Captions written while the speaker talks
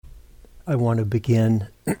I want to begin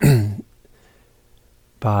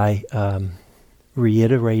by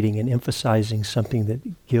reiterating and emphasizing something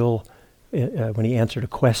that Gil, when he answered a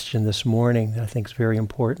question this morning, that I think is very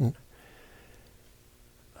important.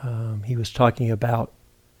 He was talking about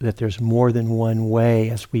that there's more than one way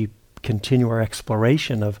as we continue our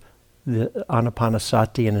exploration of the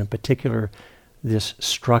Anapanasati, and in particular this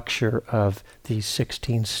structure of these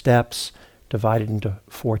 16 steps divided into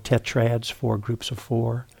 4 tetrads, 4 groups of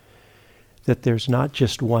 4, that there's not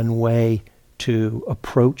just one way to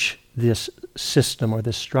approach this system or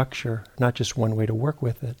this structure, not just one way to work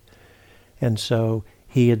with it. And so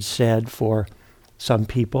he had said for some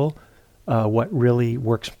people, what really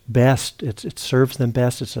works best, it serves them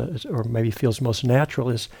best, or maybe feels most natural,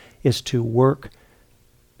 is to work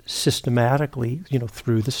systematically,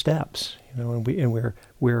 through the steps, and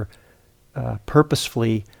we're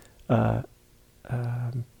purposefully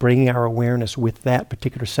bringing our awareness with that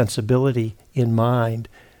particular sensibility in mind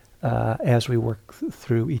as we work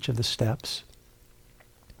through each of the steps.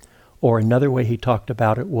 Or another way he talked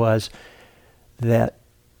about it was that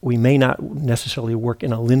we may not necessarily work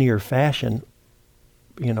in a linear fashion,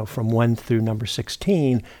 from 1 through number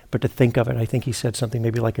 16, but to think of it, I think he said something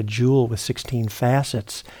maybe like a jewel with 16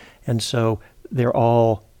 facets. And so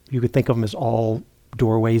you could think of them as all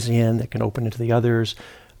doorways in that can open into the others,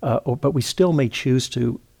 but we still may choose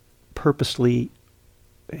to purposely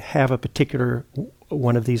have a particular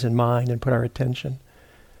one of these in mind and put our attention.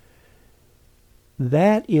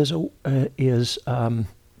 That is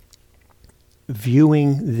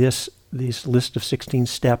viewing this list of 16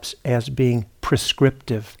 steps as being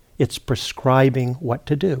prescriptive. It's prescribing what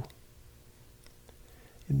to do.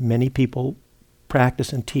 Many people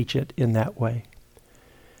practice and teach it in that way.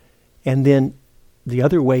 And then the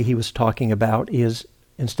other way he was talking about is,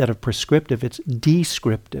 instead of prescriptive, it's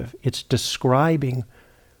descriptive. It's describing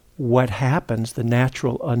what happens, the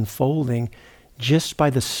natural unfolding, just by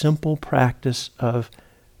the simple practice of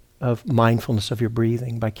mindfulness of your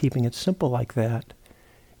breathing. By keeping it simple like that,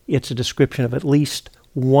 it's a description of at least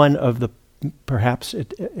one of the, perhaps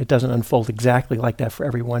it doesn't unfold exactly like that for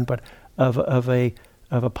everyone, but of a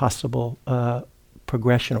possible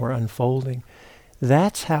progression or unfolding.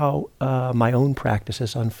 That's how my own practice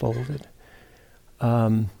has unfolded.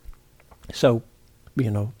 So,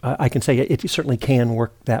 I can say it certainly can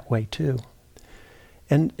work that way too.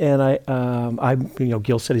 And I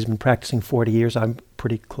Gil said he's been practicing 40 years. I'm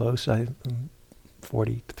pretty close. I'm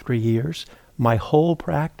 43 years. My whole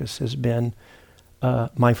practice has been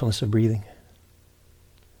mindfulness of breathing.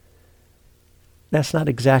 That's not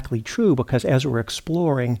exactly true, because as we're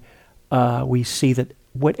exploring, we see that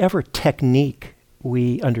whatever technique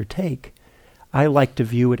we undertake, I like to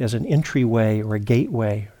view it as an entryway or a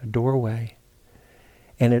gateway, a doorway.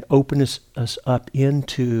 And it opens us up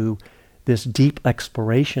into this deep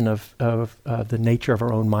exploration of the nature of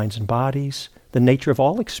our own minds and bodies, the nature of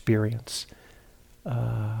all experience,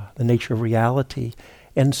 the nature of reality.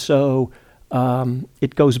 And so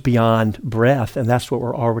it goes beyond breath, and that's what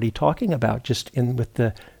we're already talking about just with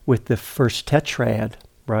the first tetrad,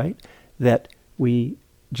 right? That we,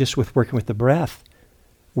 just with working with the breath,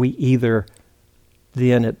 we either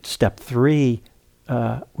then at step 3,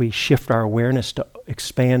 we shift our awareness to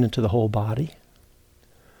expand into the whole body.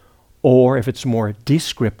 Or if it's more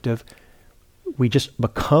descriptive, we just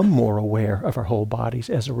become more aware of our whole bodies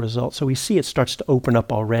as a result. So we see it starts to open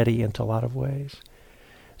up already into a lot of ways.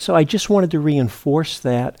 So I just wanted to reinforce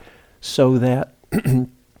that, so that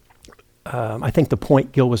I think the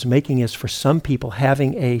point Gil was making is, for some people,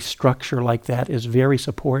 having a structure like that is very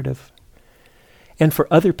supportive. And for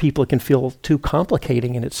other people, it can feel too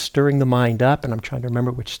complicating, and it's stirring the mind up, and I'm trying to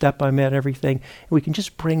remember which step I'm at, everything. And we can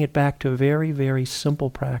just bring it back to a very, very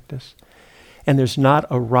simple practice. And there's not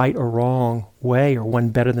a right or wrong way, or one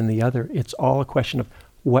better than the other. It's all a question of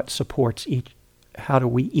what supports each, how do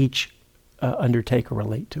we each undertake or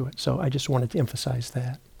relate to it. So I just wanted to emphasize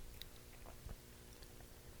that.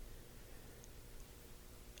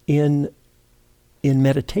 In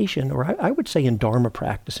meditation, or I would say in Dharma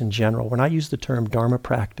practice in general, when I use the term Dharma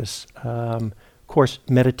practice, of course,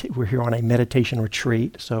 we're here on a meditation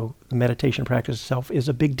retreat, so the meditation practice itself is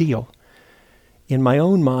a big deal. In my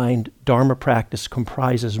own mind, Dharma practice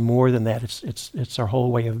comprises more than that. It's our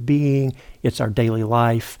whole way of being. It's our daily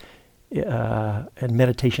life, and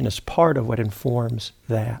meditation is part of what informs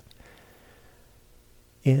that.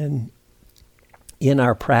 In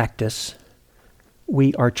our practice,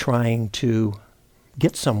 we are trying to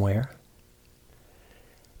get somewhere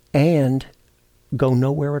and go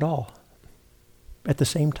nowhere at all at the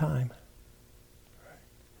same time.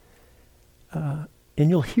 And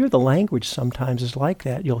you'll hear the language sometimes is like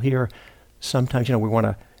that. You'll hear sometimes, we want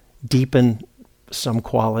to deepen some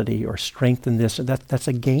quality or strengthen this. And that's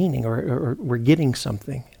a gaining, or we're getting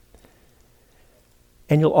something.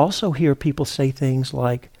 And you'll also hear people say things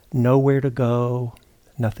like, nowhere to go,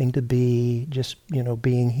 nothing to be, just,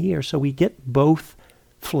 being here. So we get both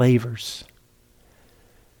flavors.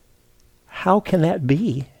 How can that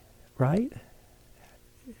be, right?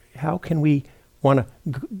 How can we want to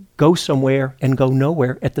go somewhere and go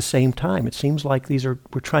nowhere at the same time? It seems like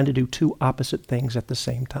we're trying to do two opposite things at the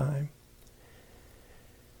same time.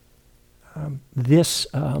 This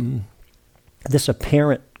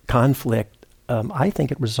apparent conflict, I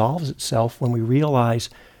think it resolves itself when we realize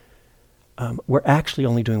we're actually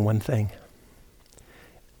only doing one thing.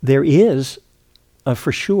 There is,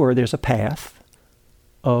 for sure, there's a path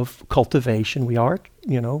of cultivation. We are,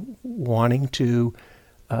 wanting to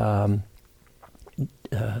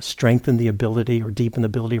strengthen the ability or deepen the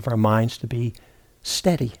ability of our minds to be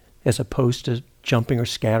steady as opposed to jumping or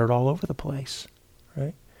scattered all over the place,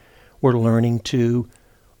 right? We're learning to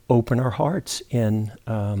open our hearts in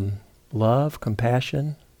love,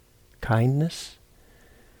 compassion, kindness.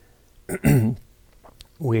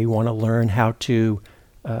 We want to learn how to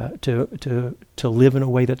live in a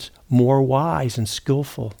way that's more wise and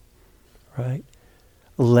skillful, right?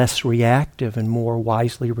 Less reactive and more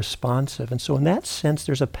wisely responsive. And so in that sense,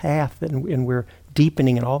 there's a path, and we're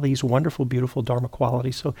deepening in all these wonderful, beautiful Dharma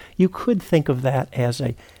qualities. So you could think of that as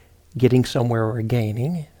a getting somewhere or a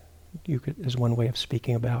gaining. As one way of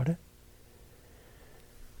speaking about it.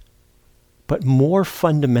 But more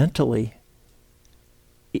fundamentally,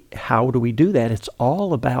 how do we do that? It's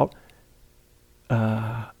all about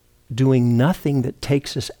doing nothing that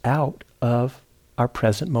takes us out of our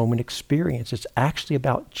present moment experience. It's actually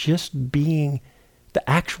about just being the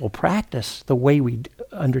actual practice. The way we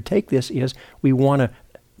undertake this is we want to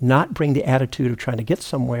not bring the attitude of trying to get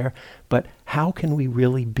somewhere, but how can we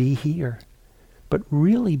really be here? But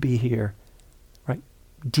really be here, right?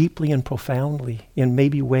 Deeply and profoundly in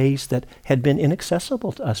maybe ways that had been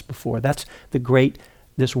inaccessible to us before. That's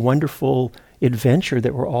this wonderful adventure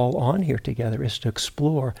that we're all on here together, is to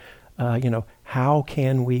explore, how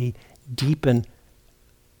can we deepen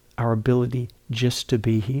our ability just to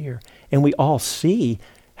be here? And we all see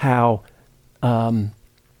how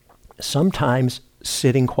sometimes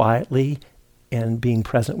sitting quietly and being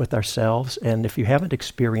present with ourselves, and if you haven't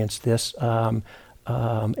experienced this,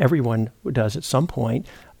 everyone does at some point,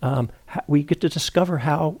 we get to discover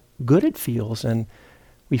how good it feels, and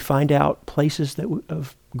we find out places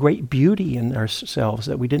of great beauty in ourselves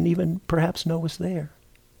that we didn't even perhaps know was there.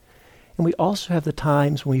 And we also have the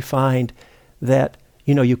times when we find that,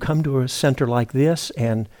 you come to a center like this,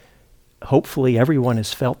 and hopefully everyone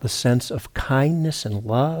has felt the sense of kindness and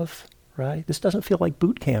love, right? This doesn't feel like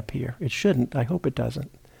boot camp here. It shouldn't. I hope it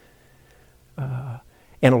doesn't.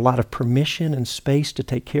 And a lot of permission and space to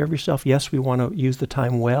take care of yourself. Yes, we want to use the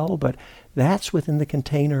time well, but that's within the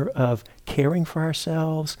container of caring for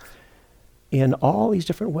ourselves in all these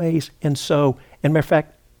different ways. And matter of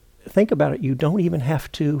fact, think about it. You don't even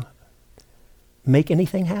have to make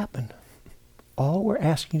anything happen. All we're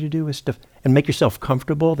asking you to do is and make yourself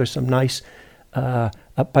comfortable. There's some nice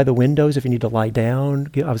up by the windows if you need to lie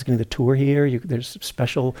down. I was getting the tour here. There's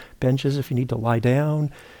special benches if you need to lie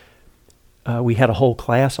down. We had a whole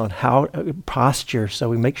class on how posture, so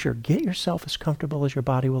we make sure get yourself as comfortable as your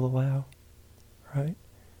body will allow, right?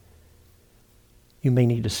 You may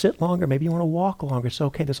need to sit longer. Maybe you want to walk longer. It's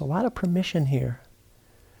okay. There's a lot of permission here.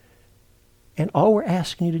 And all we're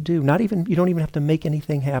asking you to do, you don't even have to make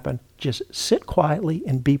anything happen. Just sit quietly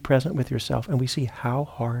and be present with yourself. And we see how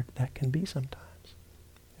hard that can be sometimes.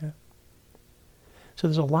 Yeah. So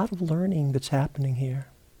there's a lot of learning that's happening here.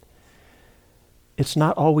 It's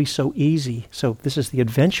not always so easy. So this is the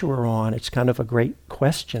adventure we're on. It's kind of a great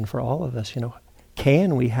question for all of us. How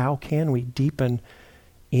can we deepen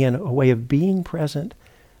in a way of being present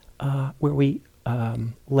where we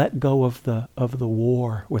let go of the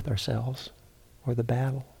war with ourselves or the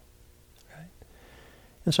battle, right?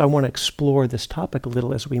 And so I want to explore this topic a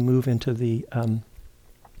little as we move into the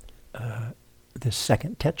this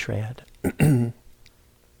second tetrad.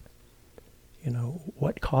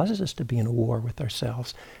 What causes us to be in a war with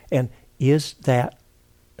ourselves? And is that,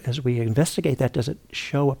 as we investigate that, does it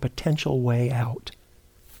show a potential way out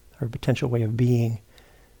or a potential way of being?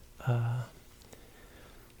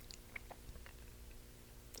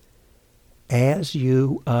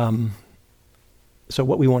 So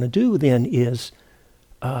what we want to do then is,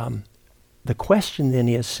 the question then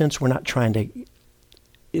is, since we're not trying to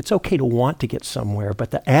it's okay to want to get somewhere,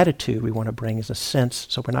 but the attitude we want to bring is a sense,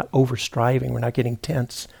 so we're not over-striving, we're not getting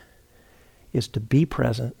tense, is to be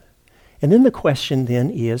present. And then the question then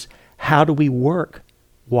is, how do we work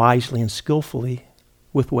wisely and skillfully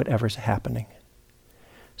with whatever's happening?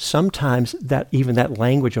 Sometimes even that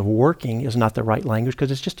language of working is not the right language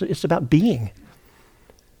because it's about being.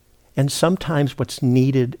 And sometimes what's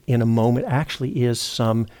needed in a moment actually is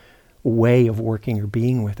some way of working or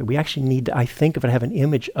being with it. We actually need to, I think of it, have an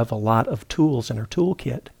image of a lot of tools in our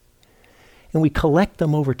toolkit. And we collect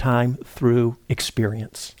them over time through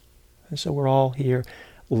experience. And so we're all here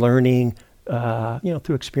learning,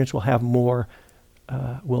 through experience we'll have more,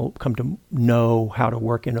 we'll come to know how to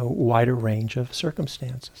work in a wider range of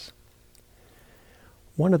circumstances.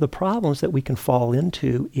 One of the problems that we can fall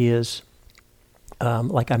into is,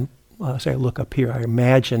 say I look up here, I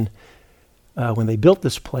imagine when they built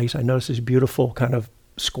this place, I noticed these beautiful kind of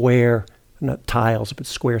square, not tiles, but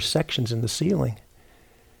square sections in the ceiling.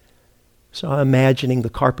 So I'm imagining the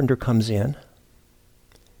carpenter comes in,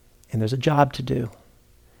 and there's a job to do.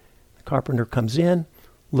 The carpenter comes in,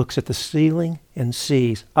 looks at the ceiling, and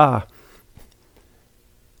sees, I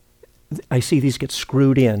see these get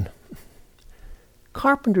screwed in.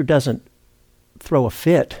 Carpenter doesn't throw a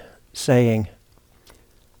fit saying,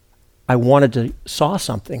 I wanted to saw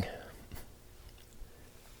something.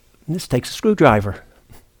 And this takes a screwdriver.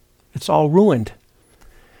 It's all ruined.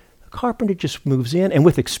 The carpenter just moves in, and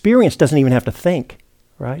with experience doesn't even have to think,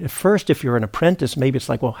 right? At first, if you're an apprentice, maybe it's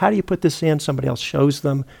like, well, how do you put this in? Somebody else shows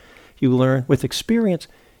them. You learn. With experience,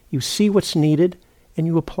 you see what's needed, and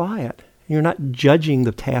you apply it. You're not judging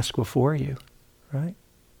the task before you, right?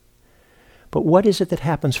 But what is it that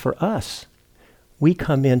happens for us? We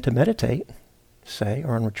come in to meditate, say,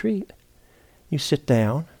 or on retreat. You sit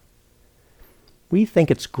down. We think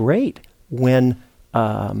it's great when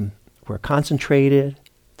we're concentrated,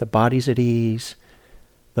 the body's at ease,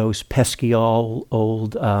 those pesky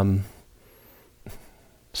old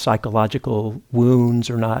psychological wounds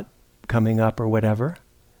are not coming up or whatever,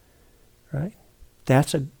 right?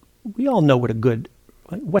 We all know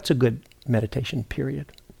what's a good meditation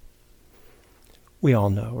period. We all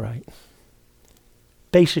know, right?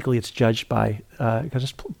 Basically, it's judged by, because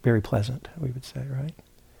it's very pleasant, we would say, right?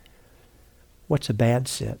 What's a bad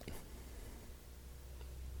sit?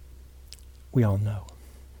 We all know,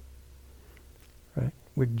 right?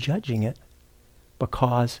 We're judging it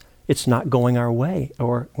because it's not going our way,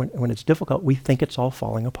 or when it's difficult, we think it's all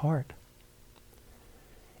falling apart.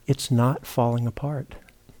 It's not falling apart.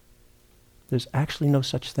 There's actually no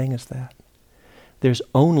such thing as that. There's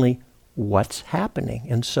only what's happening.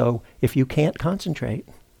 And so if you can't concentrate,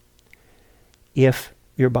 if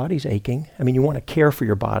your body's aching, you want to care for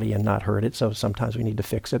your body and not hurt it, so sometimes we need to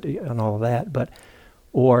fix it and all of that,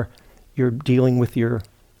 or you're dealing with your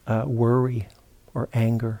worry or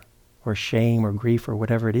anger or shame or grief or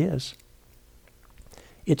whatever it is,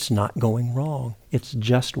 it's not going wrong. It's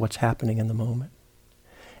just what's happening in the moment.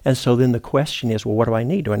 And so then the question is, well, what do I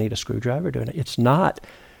need? Do I need a screwdriver? It's not,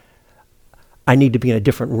 I need to be in a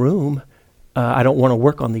different room. I don't want to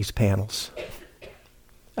work on these panels.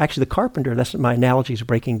 Actually, the carpenter, that's my analogy is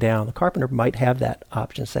breaking down. The carpenter might have that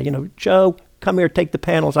option. Say, Joe, come here, take the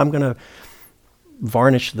panels. I'm going to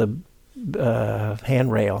varnish the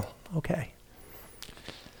handrail. Okay.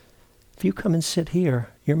 If you come and sit here,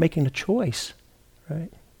 you're making a choice,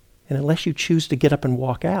 right? And unless you choose to get up and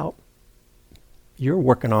walk out, you're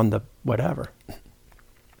working on the whatever.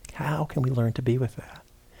 How can we learn to be with that?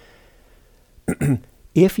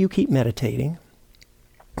 If you keep meditating,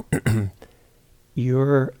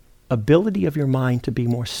 your ability of your mind to be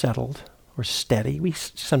more settled or steady, we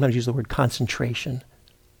sometimes use the word concentration.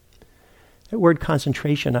 That word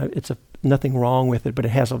concentration, it's nothing wrong with it, but it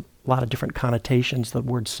has a lot of different connotations. The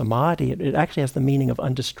word samadhi, it actually has the meaning of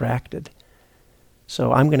undistracted.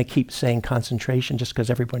 So I'm going to keep saying concentration just because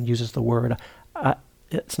everyone uses the word.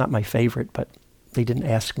 It's not my favorite, but they didn't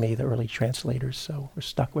ask me, the early translators, so we're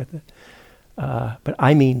stuck with it. But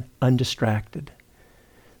I mean undistracted.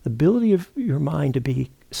 The ability of your mind to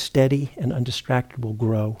be steady and undistracted will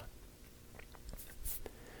grow.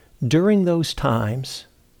 During those times,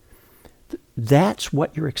 that's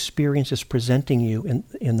what your experience is presenting you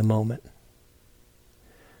in the moment.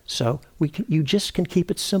 So you just can keep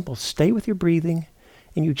it simple. Stay with your breathing,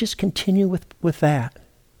 and you just continue with that.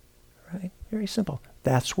 Right? Very simple.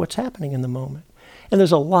 That's what's happening in the moment. And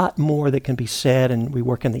there's a lot more that can be said, and we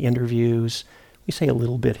work in the interviews. We say a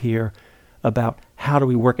little bit here about how do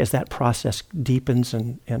we work as that process deepens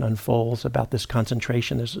and unfolds about this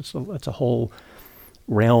concentration. It's a whole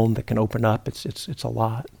realm that can open up. It's a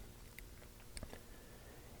lot.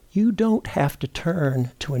 You don't have to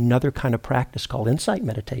turn to another kind of practice called insight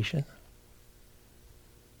meditation.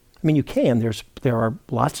 I mean, you can. There are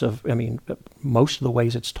lots of, most of the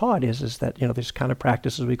ways it's taught is that, there's kind of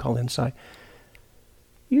practices we call insight.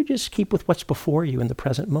 You just keep with what's before you in the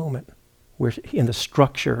present moment. We're in the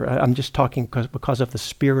structure. I'm just talking because of the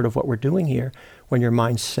spirit of what we're doing here. When your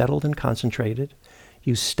mind's settled and concentrated,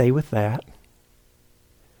 you stay with that,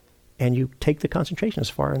 and you take the concentration as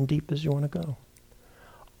far and deep as you want to go.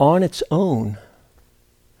 On its own,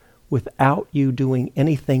 without you doing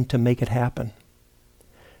anything to make it happen.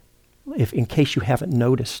 In case you haven't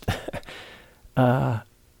noticed,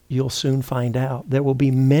 you'll soon find out. There will be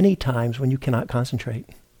many times when you cannot concentrate.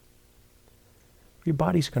 Your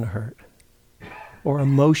body's going to hurt. Or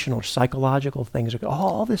emotional, or psychological things.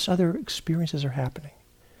 All this other experiences are happening.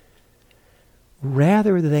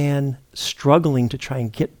 Rather than struggling to try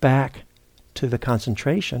and get back to the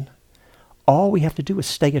concentration, all we have to do is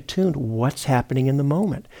stay attuned to what's happening in the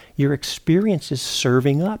moment. Your experience is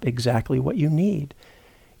serving up exactly what you need.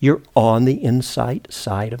 You're on the insight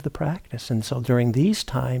side of the practice. And so during these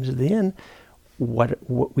times, then, what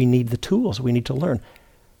we need the tools. We need to learn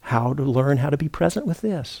how to be present with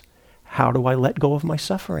this. How do I let go of my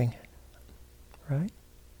suffering? Right?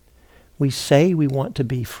 We say we want to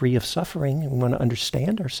be free of suffering, and we want to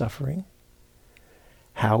understand our suffering.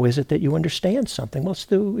 How is it that you understand something? Well, it's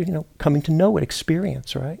through, coming to know it,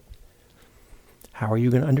 experience, right? How are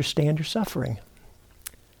you going to understand your suffering?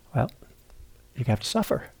 Well, you have to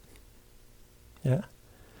suffer. Yeah?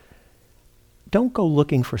 Don't go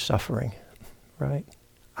looking for suffering, right?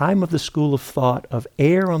 I'm of the school of thought of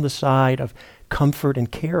err on the side of comfort and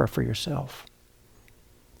care for yourself.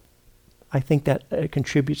 I think that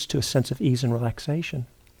contributes to a sense of ease and relaxation.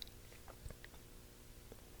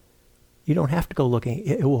 You don't have to go looking.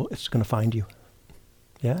 It's going to find you.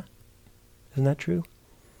 Yeah? Isn't that true?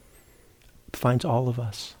 It finds all of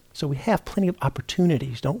us. So we have plenty of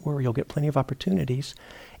opportunities. Don't worry, you'll get plenty of opportunities.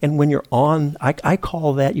 And when you're on, I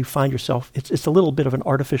call that you find yourself, it's a little bit of an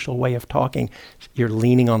artificial way of talking. You're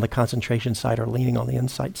leaning on the concentration side or leaning on the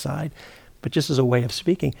insight side, but just as a way of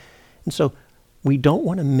speaking. And so we don't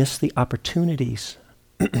want to miss the opportunities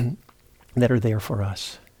that are there for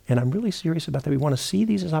us. And I'm really serious about that. We want to see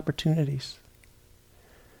these as opportunities.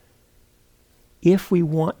 If we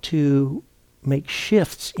want to make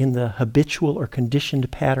shifts in the habitual or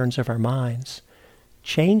conditioned patterns of our minds,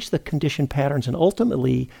 change the conditioned patterns, and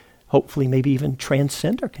ultimately, hopefully, maybe even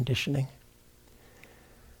transcend our conditioning.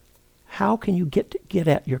 How can you get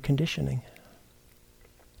at your conditioning?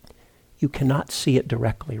 You cannot see it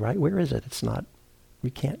directly, right? Where is it? It's not,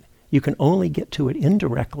 you can't. You can only get to it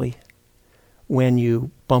indirectly when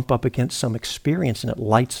you bump up against some experience and it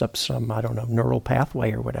lights up some, neural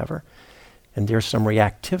pathway or whatever, and there's some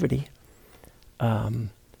reactivity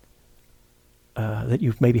that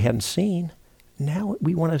you maybe hadn't seen. Now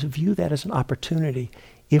we want to view that as an opportunity.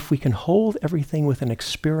 If we can hold everything with an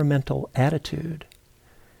experimental attitude,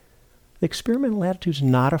 the experimental attitude is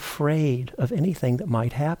not afraid of anything that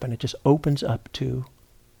might happen. It just opens up to,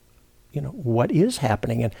 what is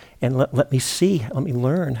happening, and let me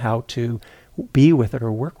learn how to be with it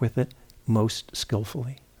or work with it most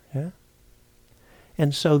skillfully. Yeah.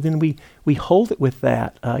 And so then we hold it with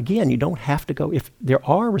that. Again, you don't have to go, if there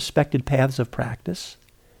are respected paths of practice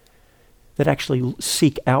that actually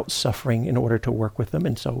seek out suffering in order to work with them,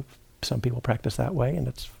 and so some people practice that way, and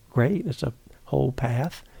it's great. It's a whole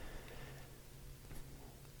path.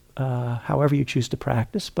 However you choose to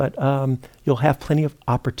practice, but you'll have plenty of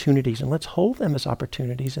opportunities, and let's hold them as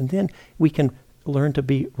opportunities, and then we can learn to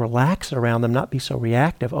be relaxed around them, not be so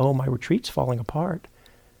reactive. Oh, my retreat's falling apart.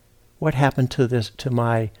 What happened to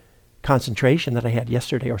my concentration that I had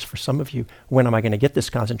yesterday? Or for some of you, when am I going to get this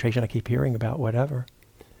concentration I keep hearing about, whatever?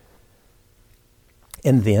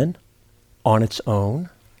 And then, on its own,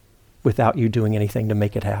 without you doing anything to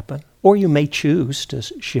make it happen, or you may choose to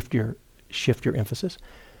shift your emphasis,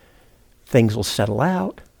 things will settle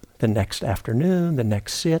out the next afternoon, the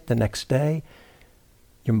next sit, the next day.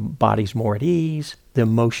 Your body's more at ease. The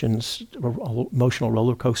emotional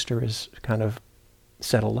roller coaster is kind of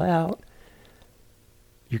settled out.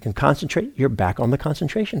 You can concentrate. You're back on the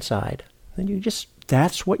concentration side. Then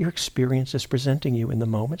that's what your experience is presenting you in the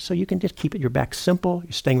moment. So you can just keep your back simple.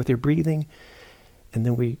 You're staying with your breathing. And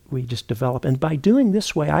then we just develop. And by doing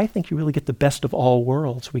this way, I think you really get the best of all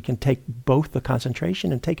worlds. We can take both the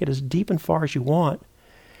concentration and take it as deep and far as you want,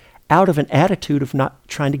 out of an attitude of not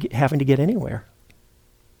having to get anywhere.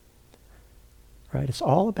 Right? It's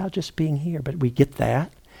all about just being here. But we get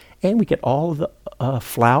that. And we get all the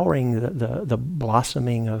flowering, the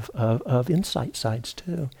blossoming of insight sides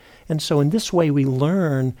too. And so in this way we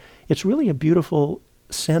learn. It's really a beautiful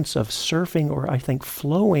sense of surfing, or I think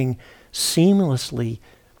flowing seamlessly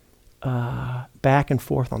back and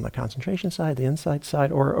forth on the concentration side, the insight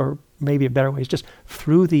side, or maybe a better way is just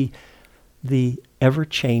through the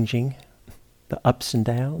ever-changing, the ups and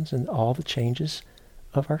downs and all the changes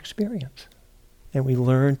of our experience. And we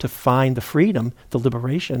learn to find the freedom, the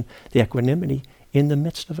liberation, the equanimity in the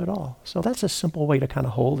midst of it all. So that's a simple way to kind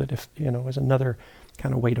of hold it, as another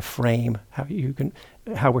kind of way to frame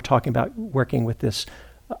how we're talking about working with this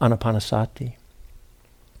anapanasati.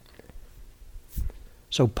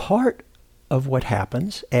 So part of what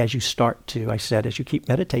happens as you start to, as you keep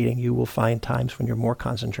meditating, you will find times when you're more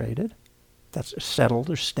concentrated. That's settled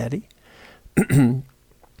or steady.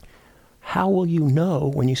 How will you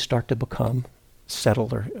know when you start to become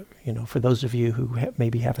settled, or, for those of you who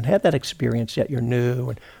maybe haven't had that experience yet, you're new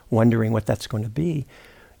and wondering what that's going to be,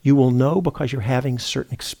 you will know because you're having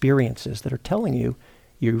certain experiences that are telling you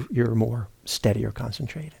you're more steady or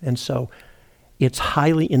concentrated. And so it's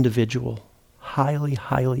highly individual,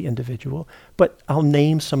 highly individual, but I'll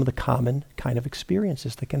name some of the common kind of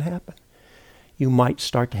experiences that can happen. You might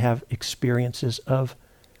start to have experiences of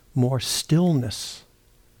more stillness,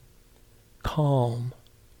 calm,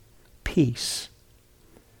 peace.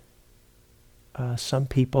 Some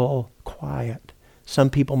people quiet. Some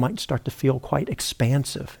people might start to feel quite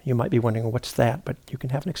expansive. You might be wondering, what's that? But you can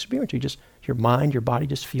have an experience. Your mind, your body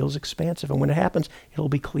just feels expansive. And when it happens, it'll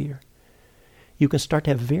be clear. You can start to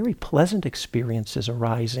have very pleasant experiences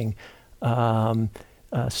arising.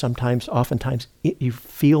 Oftentimes, you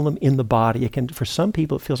feel them in the body. For some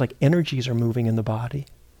people, it feels like energies are moving in the body.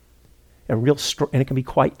 And it can be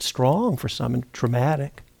quite strong for some and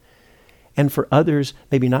dramatic. And for others,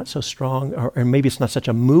 maybe not so strong, or maybe it's not such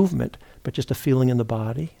a movement, but just a feeling in the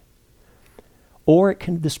body. Or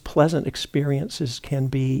this pleasant experiences can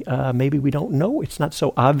be, maybe we don't know, it's not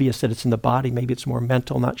so obvious that it's in the body, maybe it's more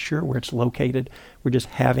mental, not sure where it's located. We're just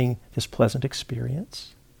having this pleasant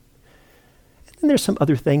experience. And then there's some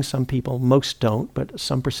other things, some people, most don't, but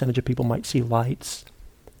some percentage of people might see lights.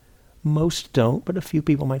 Most don't, but a few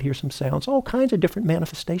people might hear some sounds. All kinds of different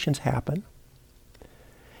manifestations happen.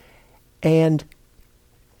 And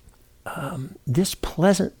this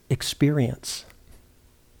pleasant experience,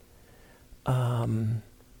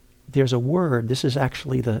 there's a word, this is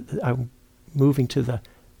actually I'm moving to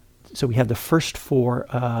so we have the first four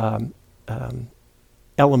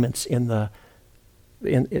elements that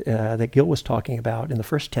Gil was talking about in the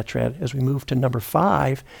first tetrad. As we move to number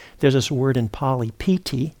 5, there's this word in Pali,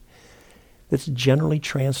 piti, that's generally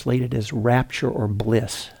translated as rapture or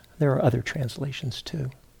bliss. There are other translations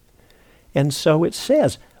too. And so it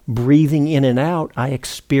says, breathing in and out, I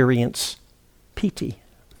experience piti,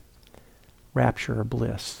 rapture or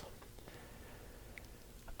bliss.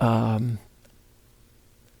 My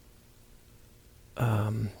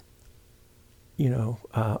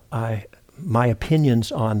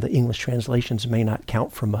opinions on the English translations may not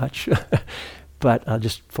count for much, but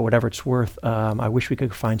just for whatever it's worth, I wish we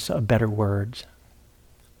could find better words.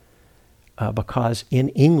 Because in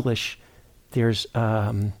English, there's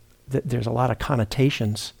a lot of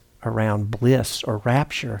connotations around bliss or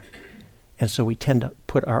rapture. And so we tend to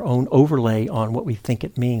put our own overlay on what we think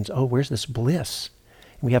it means. Oh, where's this bliss?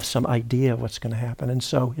 And we have some idea of what's going to happen. And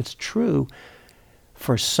so it's true,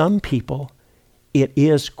 for some people, it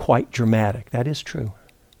is quite dramatic. That is true.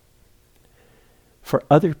 For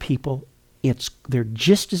other people, they're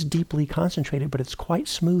just as deeply concentrated, but it's quite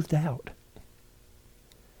smoothed out.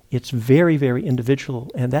 It's very, very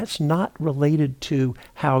individual, and that's not related to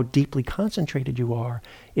how deeply concentrated you are.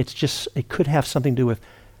 It could have something to do with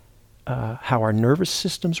how our nervous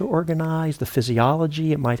systems are organized, the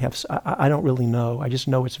physiology. It might have, I don't really know. I just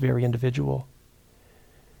know it's very individual.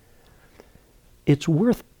 It's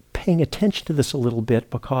worth paying attention to this a little bit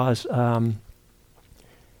because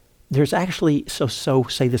there's actually,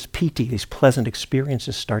 say this piti, these pleasant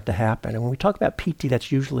experiences start to happen. And when we talk about piti,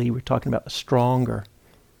 that's usually, we're talking about stronger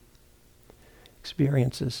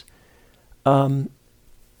experiences.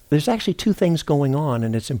 There's actually two things going on,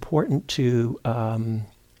 and it's important to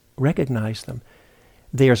recognize them.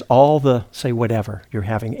 There's all the, say whatever, you're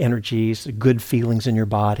having energies, good feelings in your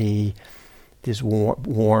body, this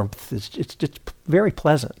warmth, it's just very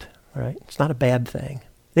pleasant, right? It's not a bad thing.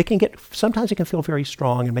 Sometimes it can feel very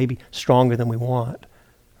strong and maybe stronger than we want,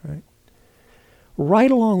 right?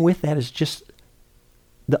 Right along with that is just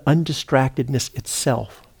the undistractedness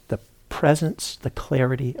itself, the presence, the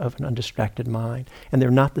clarity of an undistracted mind. And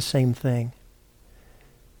they're not the same thing.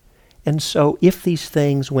 And so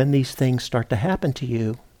when these things start to happen to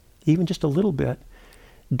you, even just a little bit,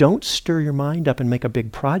 don't stir your mind up and make a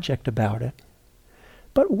big project about it.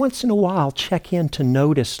 But once in a while, check in to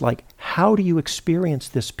notice, like, how do you experience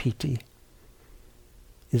this piti?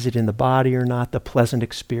 Is it in the body or not? The pleasant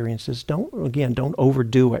experiences. Don't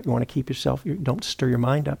overdo it. You want to keep don't stir your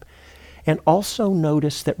mind up. And also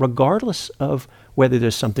notice that regardless of whether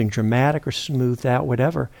there's something dramatic or smoothed out,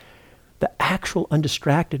 whatever, the actual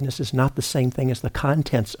undistractedness is not the same thing as the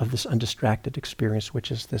contents of this undistracted experience,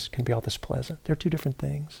 which is this, can be all this pleasant. They're two different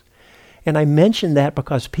things. And I mention that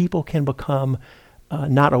because people can become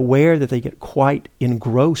not aware that they get quite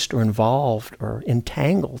engrossed or involved or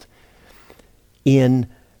entangled in,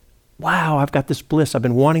 wow, I've got this bliss. I've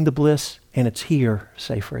been wanting the bliss, and it's here,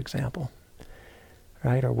 say, for example.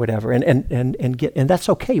 Right, or whatever, and that's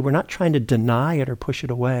okay. We're not trying to deny it or push it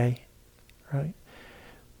away, right?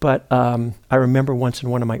 But I remember once in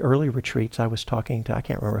one of my early retreats, I was talking to, I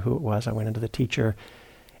can't remember who it was. I went into the teacher,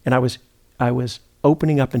 and I was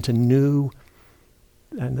opening up into new,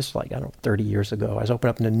 and this is like, I don't know, 30 years ago. I was opening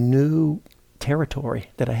up into new territory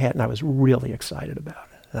that I had, and I was really excited about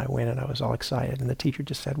it. And I went, and I was all excited, and the teacher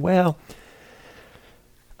just said, well,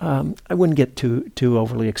 I wouldn't get too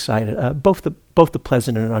overly excited. Both the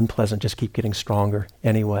pleasant and unpleasant just keep getting stronger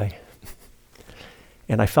anyway.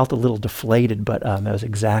 And I felt a little deflated, but that was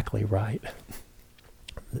exactly right.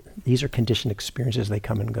 These are conditioned experiences. They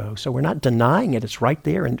come and go. So we're not denying it. It's right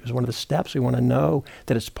there, and it's one of the steps. We want to know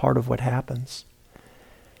that it's part of what happens.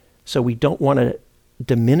 So we don't want to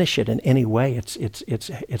diminish it in any way.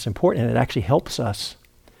 It's important, and it actually helps us.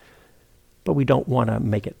 But we don't want to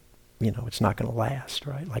make it, it's not going to last,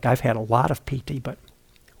 right? Like, I've had a lot of PT, but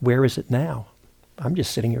where is it now? I'm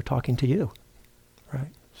just sitting here talking to you, right?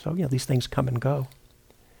 So, these things come and go.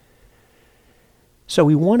 So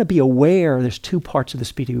we want to be aware. There's two parts of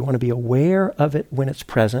this PT. We want to be aware of it when it's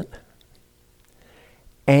present.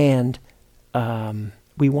 And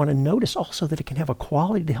we want to notice also that it can have a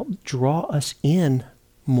quality to help draw us in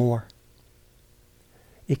more.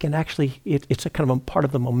 It can actually, it's a kind of a part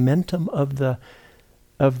of the momentum of the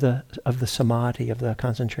samadhi, of the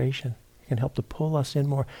concentration. It can help to pull us in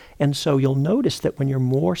more. And so you'll notice that when you're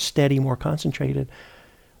more steady, more concentrated,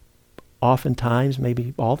 oftentimes,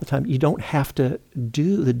 maybe all the time, you don't have to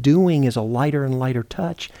do, the doing is a lighter and lighter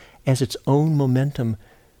touch as its own momentum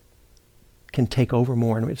can take over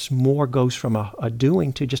more. And it's more goes from a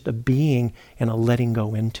doing to just a being and a letting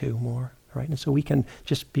go into more, right? And so we can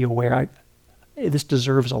just be aware, this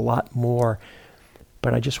deserves a lot more,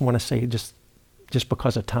 but I just want to say, just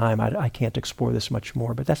because of time, I can't explore this much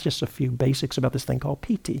more, but that's just a few basics about this thing called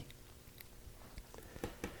PT.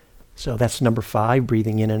 So that's number 5,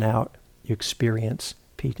 breathing in and out. You experience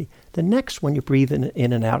PT. The next one, you breathe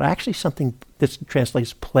in and out, actually something that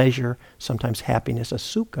translates pleasure, sometimes happiness, a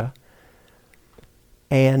sukha.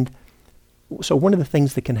 And so one of the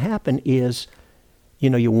things that can happen is,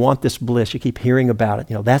 you want this bliss, you keep hearing about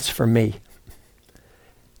it, that's for me.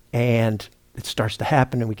 And it starts to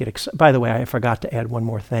happen and we get excited. By the way, I forgot to add one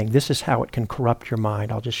more thing. This is how it can corrupt your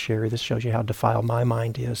mind. I'll just share. This shows you how defiled my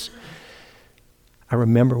mind is. I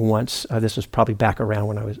remember once, this was probably back around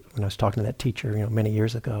when I was talking to that teacher, many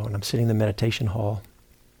years ago, and I'm sitting in the meditation hall.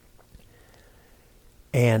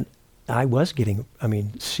 And I was getting,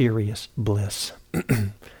 serious bliss.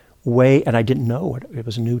 And I didn't know it. It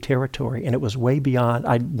was new territory, and it was way beyond,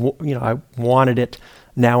 I wanted it,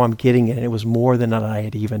 now I'm getting it, and it was more than I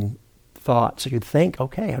had even thought. So you'd think,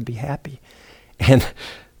 okay, I'd be happy. And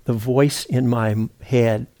the voice in my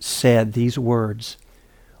head said these words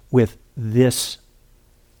with this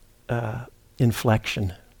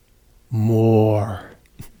inflection: more.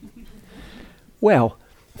 Well,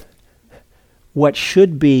 what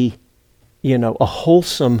should be, a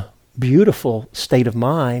wholesome, beautiful state of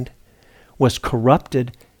mind was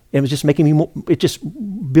corrupted. It was just making me just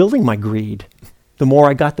building my greed. The more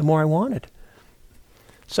I got, the more I wanted.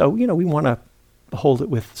 So, we want to hold it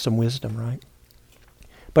with some wisdom, right?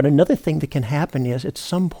 But another thing that can happen is at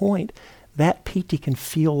some point that piti can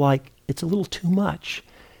feel like it's a little too much,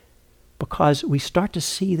 because we start to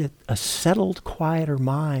see that a settled, quieter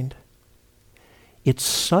mind, it's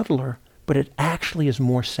subtler, but it actually is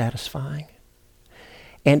more satisfying.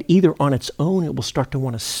 And either on its own, it will start to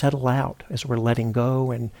want to settle out as we're letting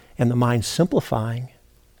go and the mind simplifying,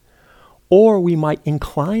 or we might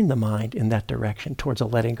incline the mind in that direction towards a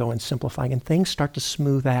letting go and simplifying, and things start to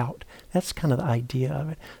smooth out. That's kind of the idea of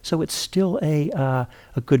it. So it's still a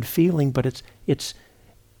good feeling, but it's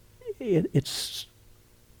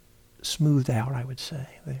smoothed out, I would say,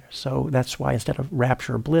 there. So that's why instead of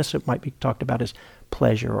rapture or bliss, it might be talked about as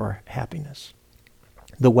pleasure or happiness.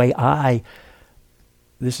 The way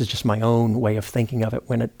this is just my own way of thinking of it,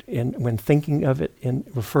 when thinking of it and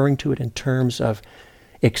referring to it in terms of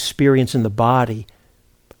experience in the body,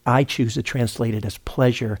 I choose to translate it as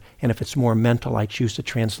pleasure, and if it's more mental, I choose to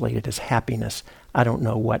translate it as happiness. I don't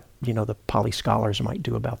know what, the Pali scholars might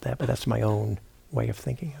do about that, but that's my own way of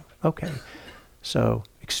thinking of it. Okay, so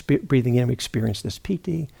breathing in, we experience this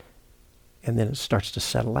piti, and then it starts to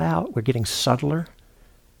settle out. We're getting subtler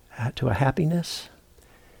to a happiness.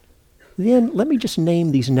 Then let me just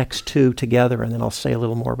name these next two together, and then I'll say a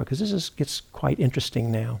little more, because gets quite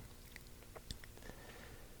interesting now.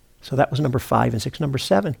 So that was number 5 and 6. Number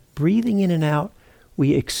 7, breathing in and out,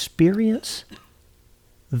 we experience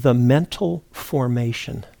the mental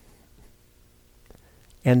formation.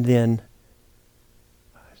 And then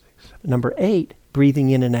number 8,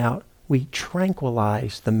 breathing in and out, we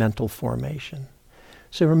tranquilize the mental formation.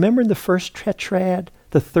 So remember in the first tetrad,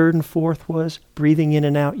 the 3rd and 4th was breathing in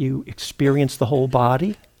and out, you experience the whole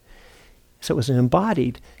body. So it was an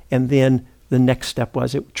embodied. And then the next step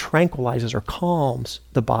was it tranquilizes or calms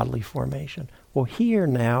the bodily formation. Well, here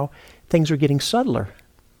now, things are getting subtler,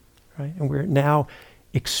 right? And we're now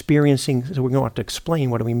experiencing, so we're going to have to explain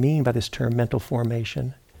what do we mean by this term mental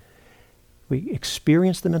formation. We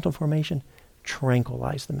experience the mental formation,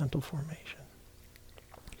 tranquilize the mental formation.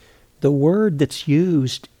 The word that's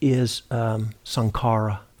used is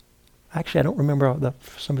sankhara. Actually, I don't remember,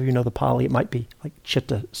 some of you know the Pali, it might be like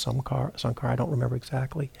chitta sankhara, I don't remember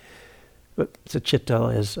exactly. But so chitta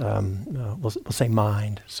is, we'll say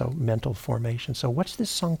mind, so mental formation. So what's this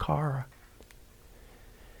sankhara?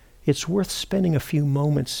 It's worth spending a few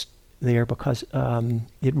moments there because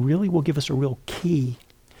it really will give us a real key.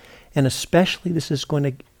 And especially this is going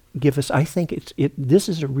to give us, I think this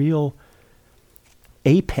is a real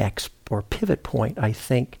apex or pivot point, I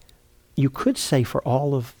think. You could say for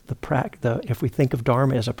all of if we think of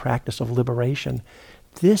Dharma as a practice of liberation,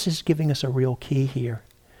 this is giving us a real key here.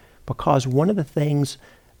 Because one of the things,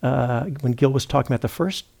 when Gil was talking about the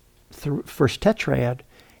first tetrad,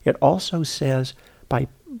 it also says by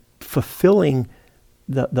fulfilling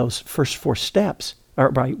those first 4 steps, or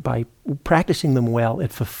by practicing them well,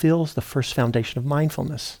 it fulfills the first foundation of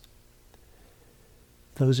mindfulness.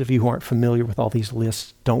 Those of you who aren't familiar with all these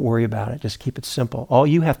lists, don't worry about it. Just keep it simple. All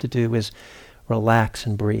you have to do is relax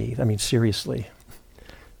and breathe. I mean, seriously.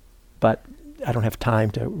 But I don't have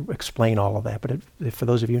time to explain all of that, but for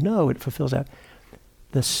those of you who know, it fulfills that.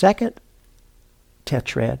 The second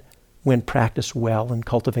tetrad, when practiced well and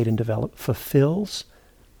cultivated and developed, fulfills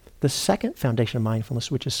the second foundation of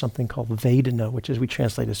mindfulness, which is something called Vedana, which is we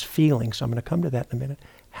translate as feeling. So I'm going to come to that in a minute.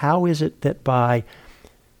 How is it that by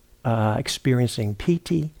experiencing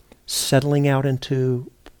piti, settling out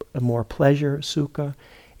into a more pleasure, sukha,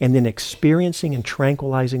 and then experiencing and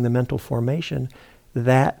tranquilizing the mental formation,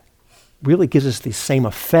 that really gives us the same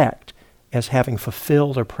effect as having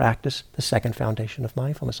fulfilled or practiced the second foundation of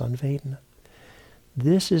mindfulness on Vedana.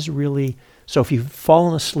 This is really, so if you've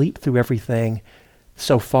fallen asleep through everything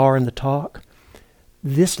so far in the talk,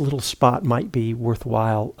 this little spot might be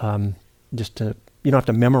worthwhile just to, you don't have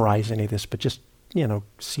to memorize any of this, but just,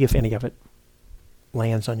 see if any of it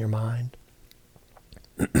lands on your mind.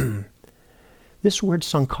 This word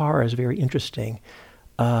sankhara is very interesting.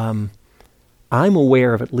 I'm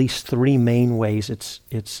aware of at least 3 main ways it's,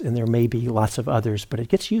 and there may be lots of others, but it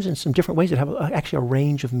gets used in some different ways that have actually a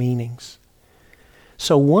range of meanings.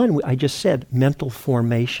 So one, I just said, mental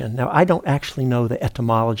formation. Now, I don't actually know the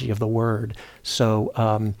etymology of the word, so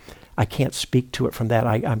I can't speak to it from that.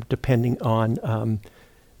 I'm depending on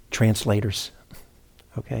translators.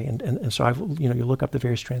 Okay, and so you look up the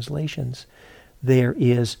various translations. There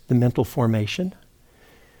is the mental formation.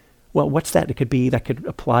 Well, what's that? That could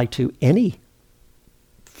apply to any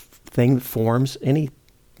thing that forms any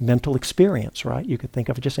mental experience, right? You could think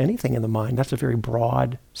of just anything in the mind. That's a very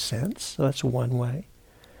broad sense. So that's one way.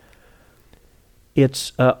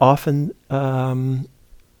 It's often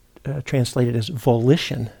translated as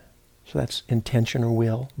volition. So that's intention or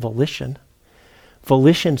will, volition.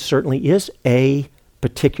 Volition certainly is a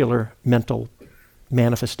particular mental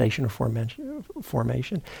manifestation or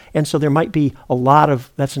formation. And so there might be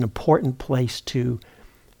that's an important place to,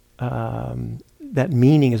 that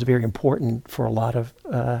meaning is very important for a lot of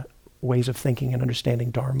ways of thinking and understanding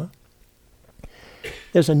Dharma.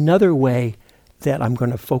 There's another way that I'm going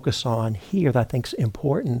to focus on here that I think is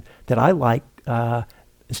important, that I like,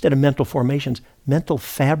 instead of mental formations, mental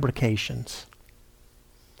fabrications.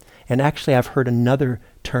 And actually I've heard another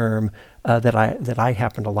term that I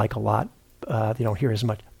happen to like a lot, you don't hear as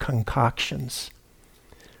much, concoctions.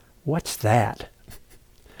 What's that?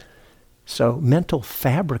 So mental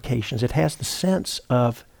fabrications, it has the sense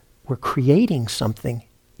of we're creating something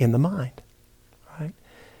in the mind, right?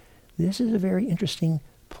 This is a very interesting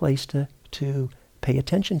place to pay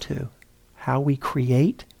attention to. How we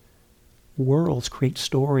create worlds, create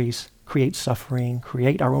stories, create suffering,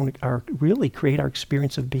 create create our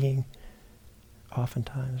experience of being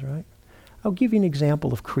oftentimes, right? I'll give you an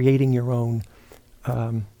example of creating your own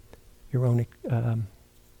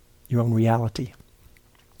reality.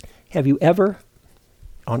 Have you ever,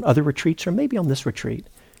 on other retreats, or maybe on this retreat,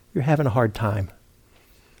 you're having a hard time?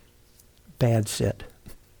 Bad sit.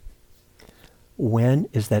 When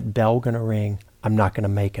is that bell going to ring? I'm not going to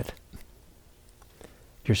make it.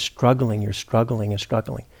 You're struggling.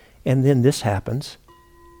 And then this happens.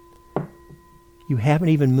 You haven't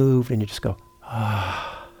even moved and you just go,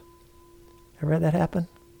 ah. Ever had that happen?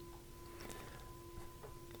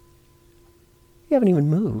 You haven't even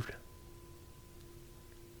moved.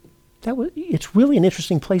 It's really an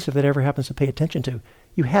interesting place if it ever happens to pay attention to.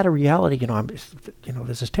 You had a reality,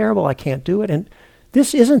 this is terrible, I can't do it. And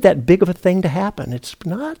this isn't that big of a thing to happen. It's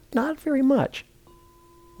not very much.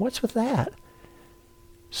 What's with that?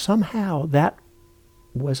 Somehow that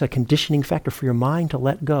was a conditioning factor for your mind to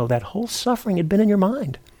let go. That whole suffering had been in your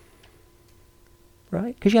mind,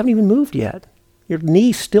 right? Because you haven't even moved yet. Your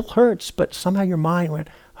knee still hurts, but somehow your mind went,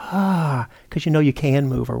 because you can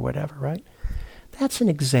move or whatever, right? That's an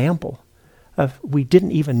example of we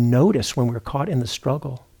didn't even notice when we were caught in the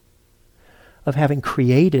struggle of having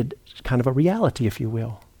created kind of a reality, if you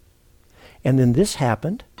will. And then this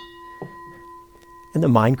happened, and the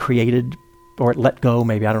mind created, or it let go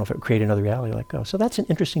maybe. I don't know if it created another reality, let go. So that's an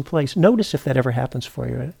interesting place. Notice if that ever happens for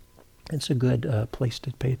you. Right? It's a good place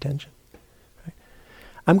to pay attention. Right?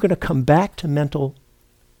 I'm going to come back to mental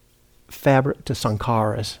fabric, to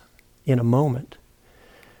sankharas, in a moment.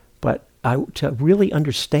 But to really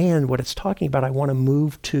understand what it's talking about, I want to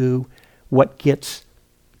move to what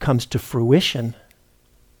comes to fruition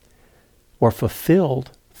or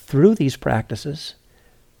fulfilled through these practices,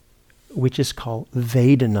 which is called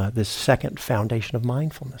Vedana, the second foundation of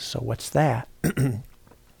mindfulness. So what's that?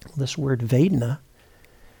 This word Vedana,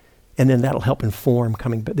 and then that'll help inform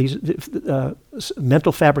coming. But these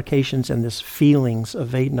mental fabrications and this feelings of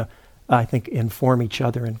Vedana, I think, inform each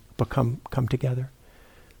other and come together.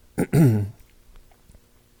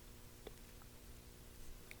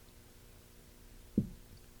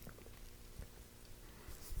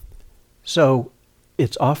 So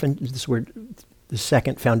it's often, this word, the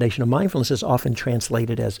second foundation of mindfulness is often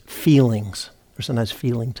translated as feelings, or sometimes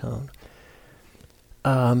feeling tone.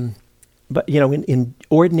 But, in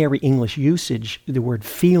ordinary English usage, the word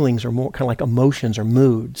feelings are more kind of like emotions or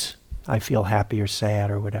moods. I feel happy or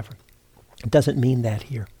sad or whatever. It doesn't mean that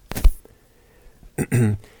here.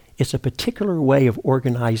 It's a particular way of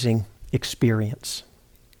organizing experience.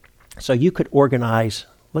 So you could organize,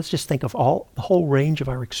 let's just think of the whole range of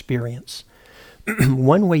our experience.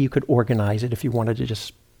 One way you could organize it, if you wanted to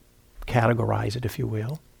just categorize it, if you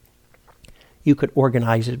will, you could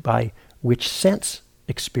organize it by which sense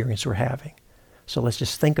experience we're having. So let's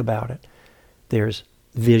just think about it. There's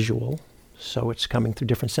visual, so it's coming through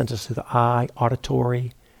different senses, through the eye,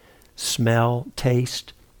 auditory, smell,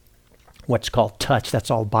 taste, what's called touch.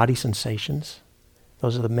 That's all body sensations.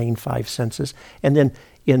 Those are the main five senses. And then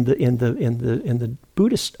in the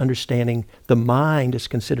Buddhist understanding, the mind is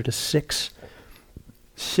considered a sixth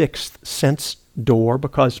sense door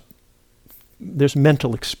because there's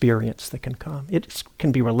mental experience that can come. It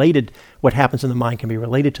can be related, what happens in the mind can be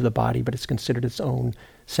related to the body, but it's considered its own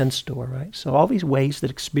sense door, right? So all these ways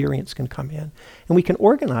that experience can come in. And we can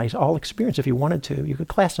organize all experience if you wanted to. You could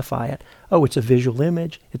classify it. Oh, it's a visual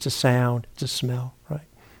image, it's a sound, it's a smell, right?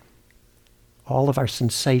 All of our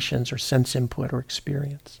sensations or sense input or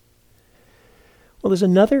experience. Well, there's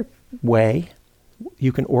another way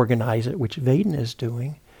you can organize it, which Vedana is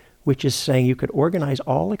doing, which is saying you could organize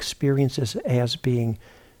all experiences as being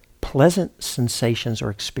pleasant sensations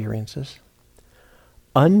or experiences,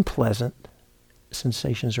 unpleasant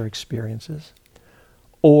sensations or experiences,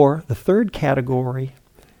 or the third category,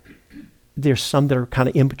 there's some that are kind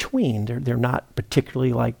of in between. They're not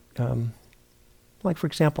particularly like for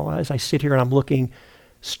example, as I sit here and I'm looking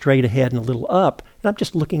straight ahead and a little up, and I'm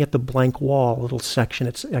just looking at the blank wall, a little section.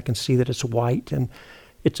 I can see that it's white and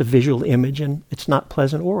it's a visual image, and it's not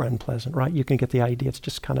pleasant or unpleasant, right? You can get the idea. It's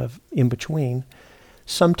just kind of in between.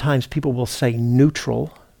 Sometimes people will say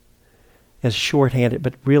neutral as shorthanded,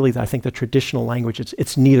 but really I think the traditional language,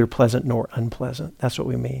 it's neither pleasant nor unpleasant. That's what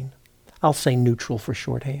we mean. I'll say neutral for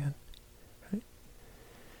shorthand. Right?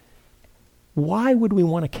 Why would we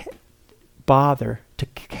want to bother to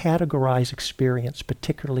categorize experience,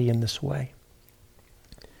 particularly in this way?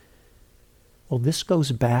 Well, this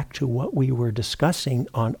goes back to what we were discussing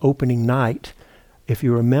on opening night. If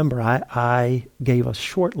you remember, I gave a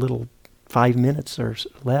short little 5 minutes or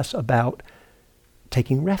less about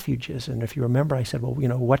taking refuges. And if you remember, I said, well,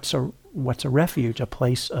 what's a refuge? A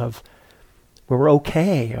place of where we're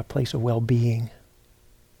okay, a place of well-being.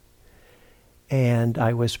 And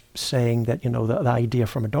I was saying that, the idea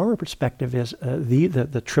from a Dharma perspective is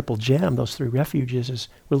the triple gem, those 3 refuges, is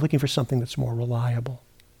we're looking for something that's more reliable.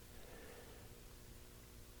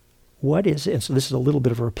 What is it? And so this is a little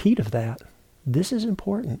bit of a repeat of that. This is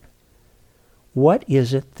important. What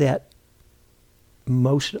is it that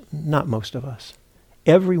not most of us,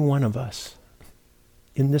 every one of us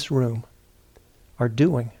in this room are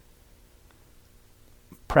doing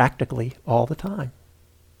practically all the time?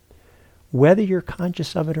 Whether you're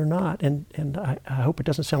conscious of it or not, and I hope it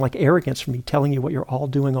doesn't sound like arrogance for me telling you what you're all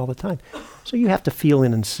doing all the time. So you have to feel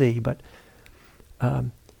in and see, but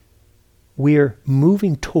we're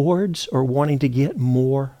moving towards or wanting to get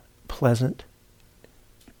more pleasant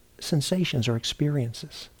sensations or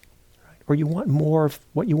experiences, right? Or you want more of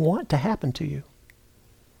what you want to happen to you.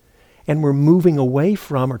 And we're moving away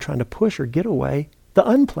from or trying to push or get away the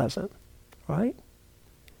unpleasant, right?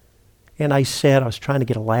 And I said, I was trying to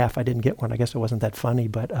get a laugh. I didn't get one. I guess it wasn't that funny.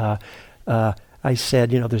 But I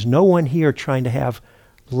said, there's no one here trying to have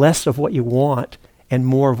less of what you want and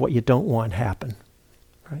more of what you don't want happen,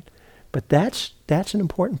 right? But that's an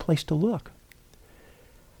important place to look.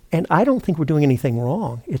 And I don't think we're doing anything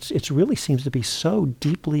wrong. It really seems to be so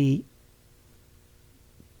deeply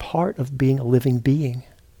part of being a living being.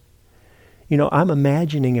 I'm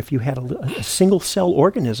imagining if you had a single cell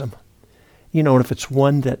organism, and if it's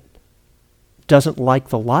one that doesn't like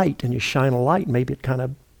the light and you shine a light, maybe it kind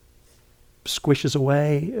of squishes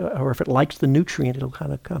away, or if it likes the nutrient, it'll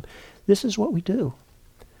kind of come. This is what we do.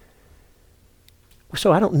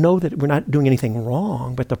 So I don't know that we're not doing anything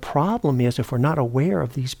wrong, but the problem is if we're not aware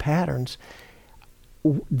of these patterns,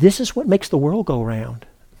 this is what makes the world go round.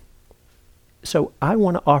 So I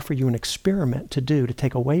want to offer you an experiment to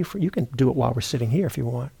take away from, you can do it while we're sitting here if you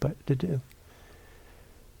want, but to do.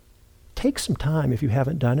 Take some time, if you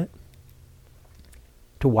haven't done it,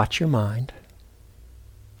 to watch your mind.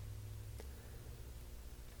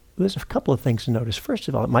 There's a couple of things to notice. First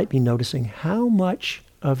of all, it might be noticing how much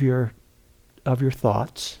of your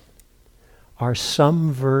thoughts are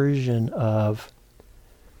some version of,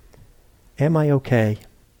 am I okay?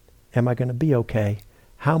 Am I going to be okay?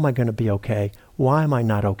 How am I going to be okay? Why am I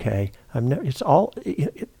not okay? It's all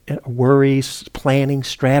worries, planning,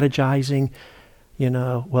 strategizing.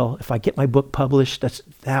 Well, if I get my book published,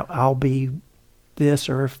 that I'll be this,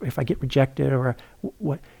 or if I get rejected, or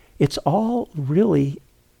what. It's all really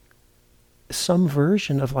some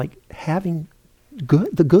version of like having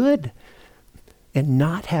the good and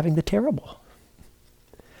not having the terrible.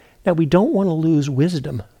 Now, we don't want to lose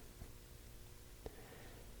wisdom.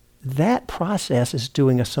 That process is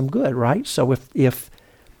doing us some good, right? So if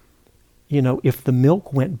the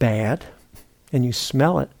milk went bad and you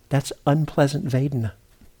smell it, that's unpleasant Vedana,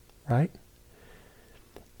 right?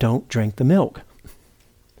 Don't drink the milk.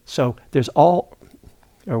 So there's all,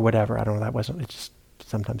 or whatever, I don't know, it's just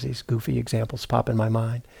sometimes these goofy examples pop in my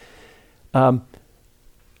mind.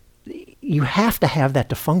 You have to have that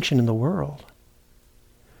to function in the world.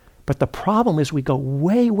 But the problem is we go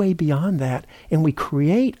way, way beyond that, and we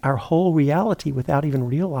create our whole reality without even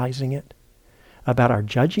realizing it, about our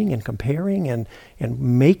judging and comparing and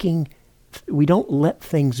making. We don't let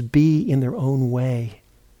things be in their own way.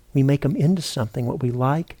 We make them into something, what we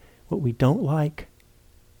like, what we don't like.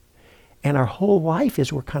 And our whole life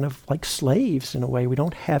is we're kind of like slaves in a way. We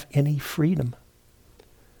don't have any freedom.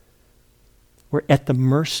 We're at the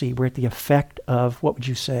mercy, we're at the effect of, what would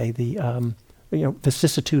you say, the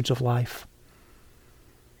vicissitudes of life.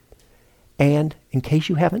 And in case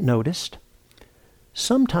you haven't noticed,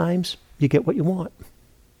 sometimes you get what you want.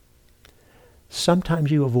 Sometimes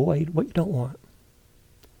you avoid what you don't want.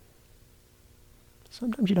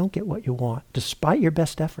 Sometimes you don't get what you want, despite your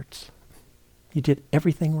best efforts. You did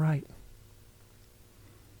everything right.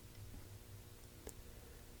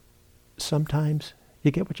 Sometimes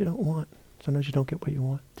you get what you don't want. Sometimes you don't get what you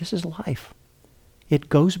want. This is life. It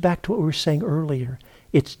goes back to what we were saying earlier.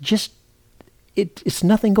 It's just, it's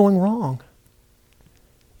nothing going wrong.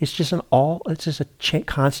 It's just a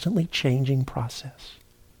constantly changing process.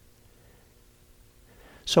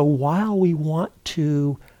 So while we want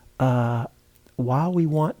to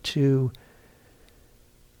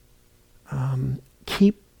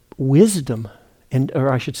keep wisdom,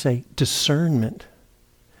 or I should say discernment,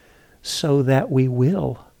 so that we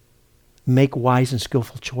will make wise and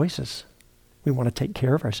skillful choices. We want to take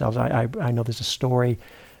care of ourselves. I know there's a story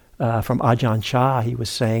from Ajahn Chah. He was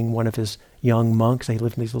saying one of his young monks, they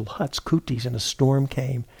lived in these little huts, kutis, and a storm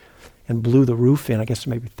came and blew the roof in, I guess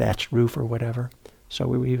maybe thatched roof or whatever.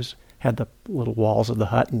 So he had the little walls of the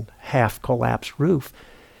hut and half collapsed roof.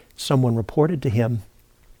 Someone reported to him,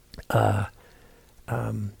 Ajahn,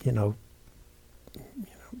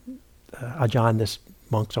 this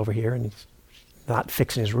monk's over here and he's not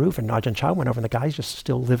fixing his roof. And Ajahn Chah went over and the guy's just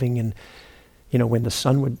still living in, when the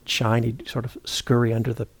sun would shine, he'd sort of scurry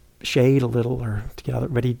under the shade a little or to get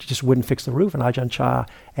out, but he just wouldn't fix the roof. And Ajahn Chah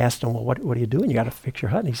asked him, well, what are you doing? You got to fix your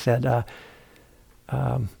hut. And he said, well,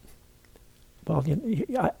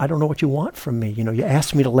 I don't know what you want from me. You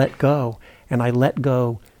asked me to let go, and I let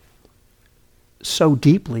go so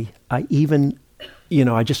deeply. I even,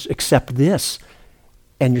 I just accept this,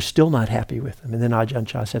 and you're still not happy with him. And then Ajahn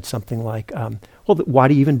Chah said something like, well, why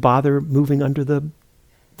do you even bother moving under the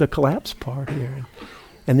collapse part here?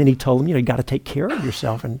 And then he told him, you got to take care of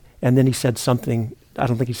yourself. And then he said something, I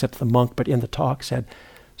don't think he said to the monk, but in the talk said,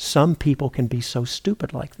 some people can be so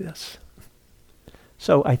stupid like this.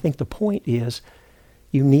 So I think the point is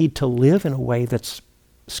you need to live in a way that's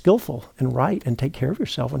skillful and right and take care of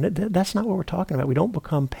yourself. And that's not what we're talking about. We don't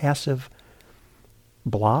become passive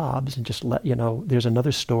blobs and just let, there's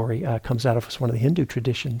another story, comes out of one of the Hindu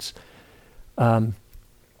traditions.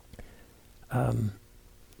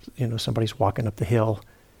 Somebody's walking up the hill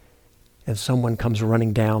and someone comes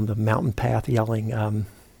running down the mountain path yelling,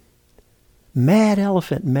 mad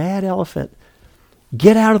elephant,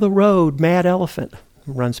 get out of the road, mad elephant.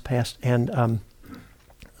 Runs past, and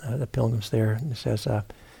the pilgrim's there, and it says,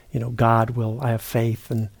 God will, I have faith,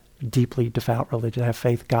 and deeply devout religion, I have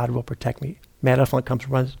faith, God will protect me. Mad elephant comes,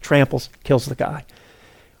 runs, tramples, kills the guy.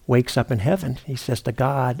 Wakes up in heaven. He says to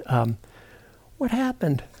God, what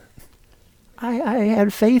happened? I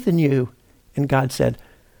had faith in you. And God said,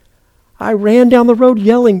 I ran down the road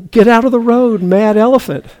yelling, get out of the road, mad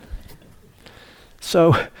elephant.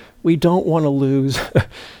 So we don't want to lose.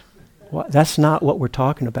 That's not what we're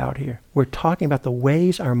talking about here. We're talking about the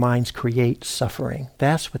ways our minds create suffering.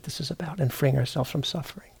 That's what this is about, and freeing ourselves from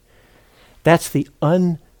suffering. That's the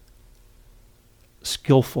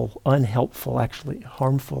unskillful, unhelpful, actually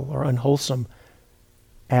harmful or unwholesome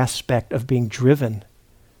aspect of being driven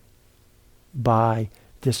by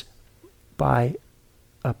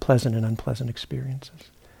pleasant and unpleasant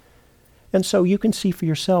experiences. And so you can see for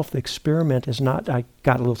yourself, the experiment is not, I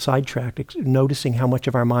got a little sidetracked, noticing how much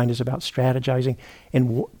of our mind is about strategizing,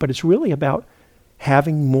 but it's really about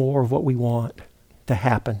having more of what we want to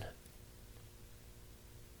happen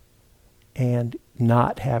and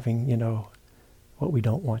not having, what we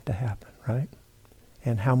don't want to happen, right?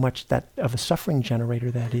 And how much that of a suffering generator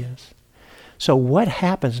that is. So what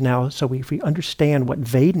happens now, if we understand what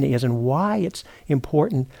Vedana is and why it's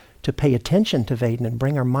important to pay attention to Vedana and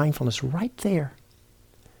bring our mindfulness right there,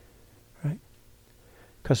 right?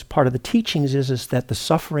 Because part of the teachings is that the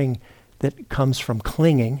suffering that comes from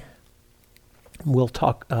clinging, we'll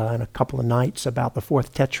talk in a couple of nights about the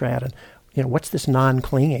fourth Tetrad and, what's this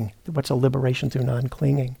non-clinging? What's a liberation through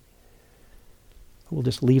non-clinging? We'll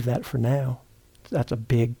just leave that for now. That's a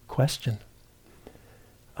big question.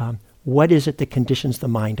 What is it that conditions the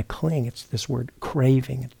mind to cling? It's this word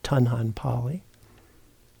craving, tanha in Pali.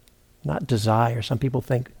 Not desire. Some people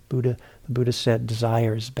think the Buddha said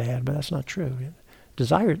desire is bad, but that's not true.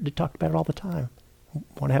 Desire, they talk about it all the time.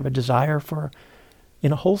 Want to have a desire for,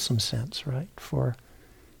 in a wholesome sense, right? For,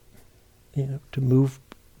 to move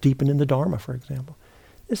deepen in the Dharma, for example.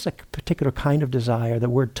 This is a particular kind of desire. The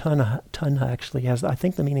word tanha actually has, I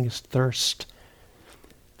think the meaning is thirst.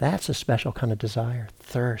 That's a special kind of desire,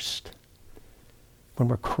 thirst. When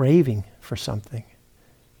we're craving for something,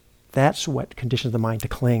 that's what conditions the mind to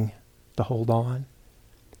cling, to hold on.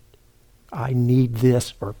 I need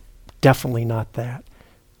this, or definitely not that,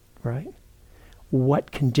 right?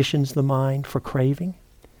 What conditions the mind for craving?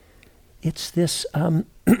 It's this,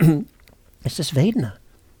 it's this Vedana,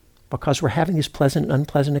 because we're having these pleasant and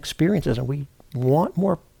unpleasant experiences, and we want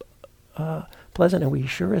more pleasant, and we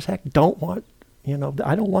sure as heck don't want,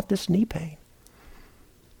 I don't want this knee pain.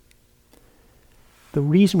 The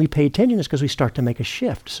reason we pay attention is because we start to make a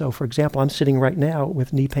shift. So, for example, I'm sitting right now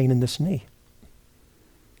with knee pain in this knee.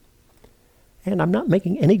 And I'm not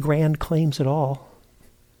making any grand claims at all.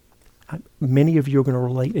 Many of you are going to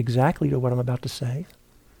relate exactly to what I'm about to say.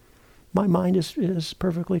 My mind is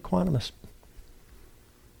perfectly equanimous.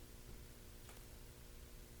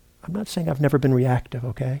 I'm not saying I've never been reactive,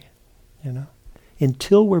 okay?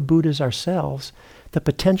 Until we're Buddhas ourselves, the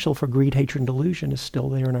potential for greed, hatred, and delusion is still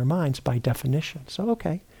there in our minds by definition. So,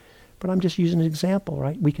 okay, But I'm just using an example,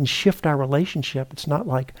 right? We can shift our relationship. It's not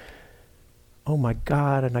like, oh my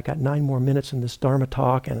God, and I got 9 more minutes in this Dharma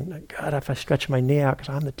talk, and God, if I stretch my knee out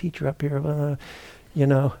because I'm the teacher up here,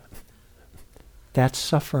 that's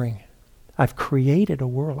suffering. I've created a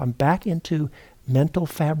world. I'm back into mental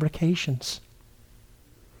fabrications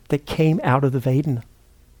that came out of the Vedana.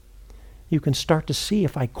 You can start to see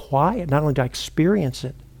if I quiet, not only do I experience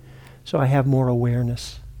it, so I have more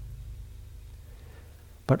awareness,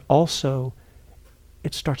 but also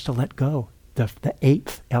it starts to let go. The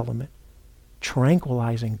 8th element,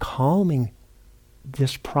 tranquilizing, calming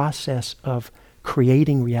this process of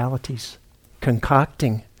creating realities,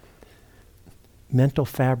 concocting mental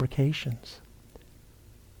fabrications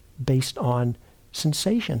based on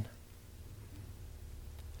sensation.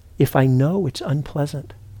 If I know it's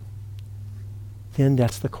unpleasant, then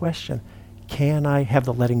that's the question. Can I have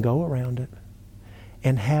the letting go around it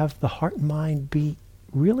and have the heart and mind be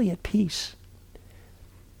really at peace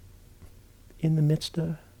in the midst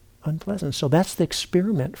of unpleasant? So that's the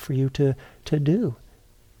experiment for you to do.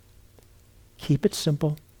 Keep it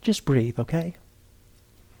simple. Just breathe, okay?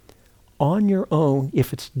 On your own,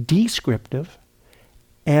 if it's descriptive,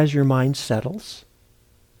 as your mind settles,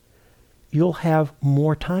 you'll have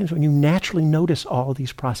more times when you naturally notice all of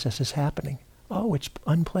these processes happening. Oh, it's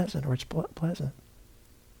unpleasant or it's pleasant.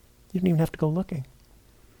 You don't even have to go looking.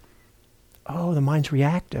 Oh, the mind's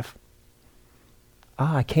reactive.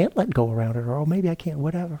 I can't let go around it, or oh, maybe I can't,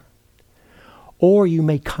 whatever. Or you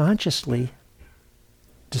may consciously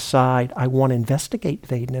decide, I want to investigate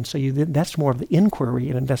Vedana, and so that's more of the inquiry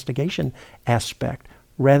and investigation aspect,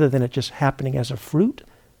 rather than it just happening as a fruit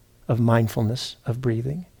of mindfulness of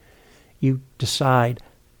breathing. You decide,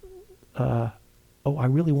 I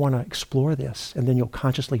really want to explore this, and then you'll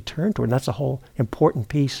consciously turn to it, and that's a whole important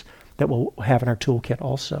piece that we'll have in our toolkit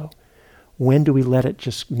also. When do we let it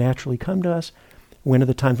just naturally come to us? When are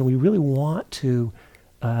the times when we really want to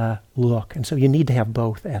look? And so you need to have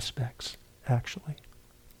both aspects, actually.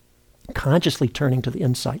 Consciously turning to the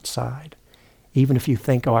insight side. Even if you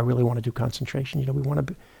think, I really want to do concentration, we want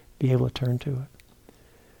to be able to turn to it.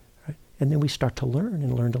 Right? And then we start to learn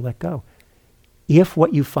and learn to let go. If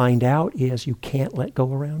what you find out is you can't let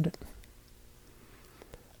go around it,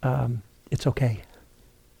 it's okay.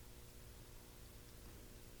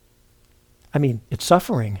 I mean, it's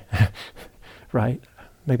suffering, right?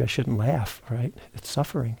 Maybe I shouldn't laugh, right? It's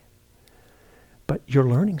suffering. But you're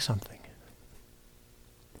learning something.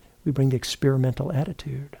 We bring the experimental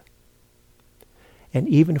attitude. And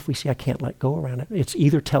even if we see I can't let go around it, it's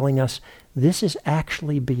either telling us this is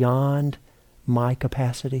actually beyond my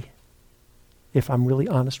capacity, if I'm really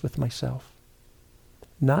honest with myself.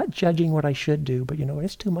 Not judging what I should do, but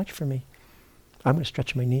it's too much for me. I'm going to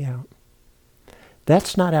stretch my knee out.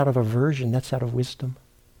 That's not out of aversion, that's out of wisdom.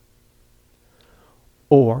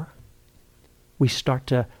 Or we start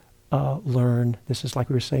to learn, this is like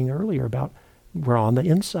we were saying earlier about we're on the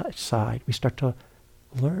inside side. We start to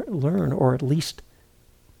learn, or at least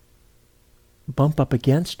bump up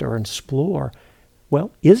against or explore,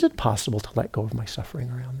 well, is it possible to let go of my suffering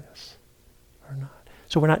around this or not?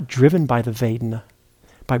 So we're not driven by the Vedana.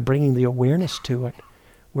 By bringing the awareness to it,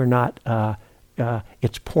 we're not,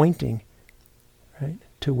 it's pointing, right,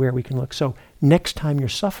 to where we can look. So next time you're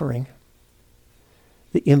suffering,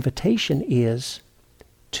 the invitation is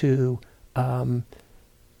to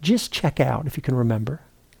just check out, if you can remember.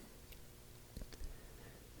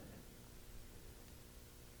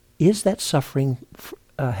 Is that suffering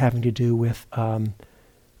having to do with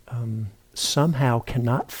somehow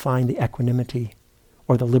cannot find the equanimity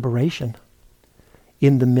or the liberation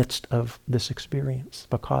in the midst of this experience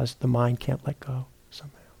because the mind can't let go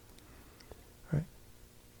somehow? Right?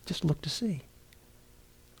 Just look to see.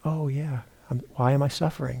 Oh yeah, why am I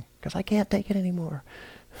suffering? Because I can't take it anymore.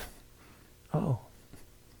 Oh.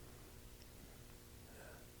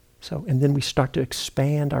 So, and then we start to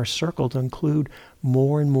expand our circle to include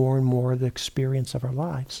more and more and more of the experience of our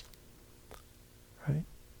lives. Right?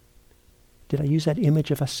 Did I use that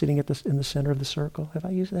image of us sitting in the center of the circle? Have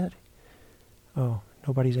I used that? Oh,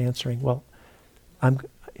 nobody's answering. Well,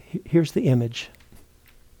 here's the image.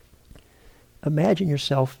 Imagine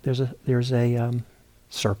yourself, there's a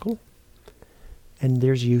circle, and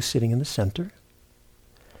there's you sitting in the center,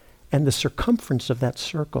 and the circumference of that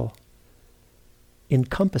circle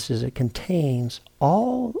encompasses, it contains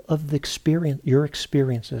all of the your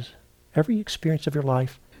experiences, every experience of your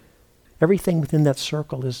life, everything within that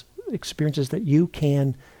circle is experiences that you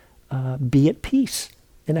can be at peace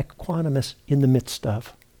and equanimous in the midst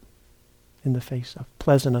of, in the face of,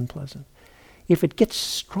 pleasant, unpleasant. If it gets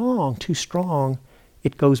strong, too strong,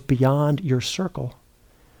 it goes beyond your circle.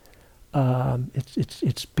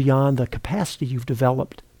 It's beyond the capacity you've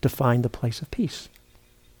developed to find the place of peace.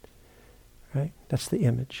 Right? That's the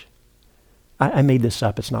image. I made this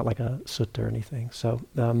up. It's not like a sutta or anything. So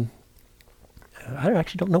I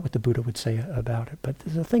actually don't know what the Buddha would say about it, but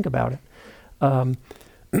think about it.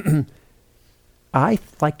 I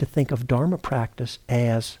like to think of Dharma practice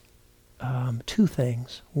as two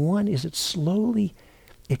things. One is it's slowly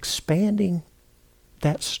expanding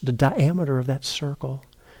the diameter of that circle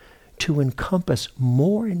to encompass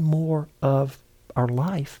more and more of our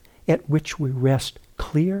life, at which we rest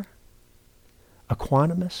clear,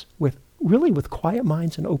 equanimous, with quiet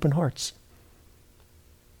minds and open hearts.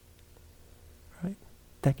 Right?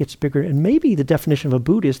 That gets bigger. And maybe the definition of a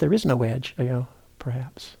Buddha is there is no edge,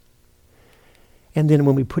 perhaps. And then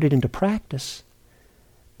when we put it into practice,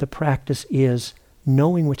 the practice is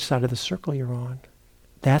knowing which side of the circle you're on.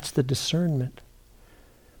 That's the discernment.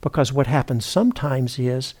 Because what happens sometimes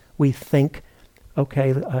is we think,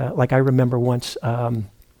 okay, like I remember once, I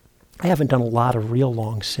haven't done a lot of real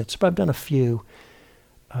long sits, but I've done a few.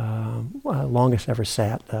 Longest ever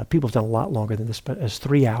sat. People have done a lot longer than this, but as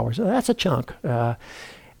 3 hours. That's a chunk. And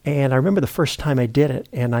I remember the first time I did it,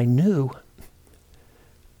 and I knew,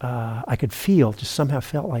 I could feel, just somehow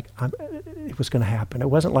felt like it was going to happen. It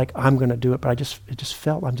wasn't like I'm going to do it, but it just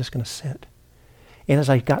felt I'm just going to sit. And as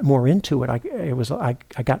I got more into it, I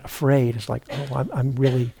got afraid. It's like, oh, I'm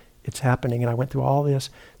really, it's happening. And I went through all this,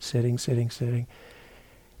 sitting.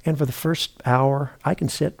 And for the first hour, I can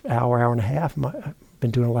sit hour and a half. I've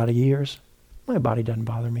been doing a lot of years. My body doesn't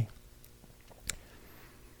bother me.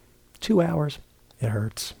 2 hours, it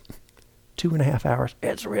hurts. 2.5 hours,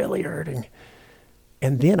 it's really hurting.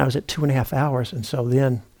 And then I was at 2.5 hours, and so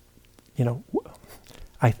then,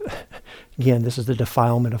 again, this is the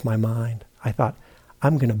defilement of my mind. I thought,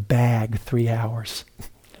 I'm going to bag 3 hours.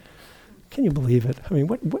 Can you believe it? I mean,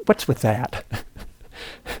 what's with that?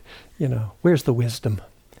 Where's the wisdom?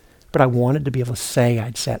 But I wanted to be able to say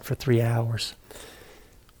I'd sat for 3 hours.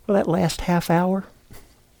 Well, that last half hour,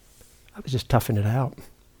 I was just toughing it out.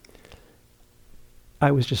 I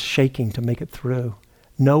was just shaking to make it through.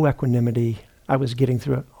 No equanimity. I was getting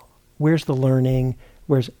through it. Where's the learning?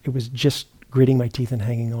 It was just gritting my teeth and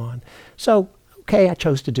hanging on. So, okay, I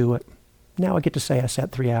chose to do it. Now I get to say I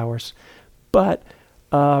sat 3 hours. But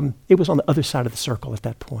it was on the other side of the circle at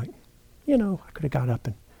that point. I could have got up.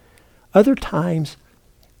 And other times,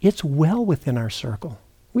 it's well within our circle.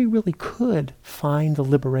 We really could find the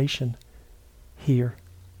liberation here.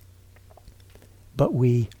 But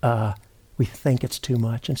we think it's too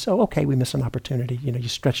much. And so, okay, we miss an opportunity. You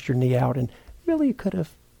stretched your knee out and really you could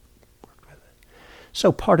have worked with it.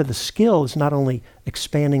 So part of the skill is not only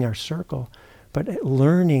expanding our circle, but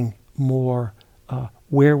learning more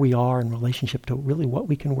where we are in relationship to really what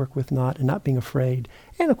we can work with, and not being afraid.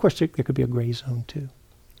 And of course, there could be a gray zone too.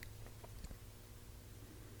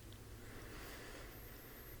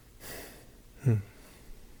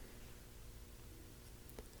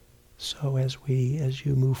 So as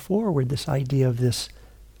you move forward, this idea of this,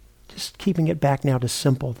 just keeping it back now to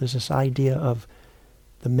simple, there's this idea of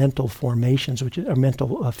the mental formations, which are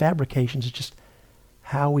mental fabrications, is just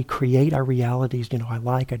how we create our realities. I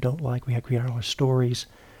like, I don't like. We have to create our stories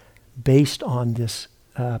based on this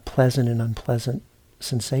pleasant and unpleasant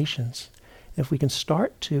sensations. If we can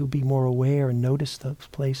start to be more aware and notice those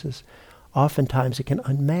places, oftentimes it can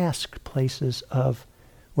unmask places of,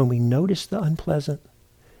 when we notice the unpleasant,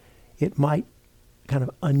 it might kind of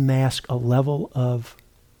unmask a level of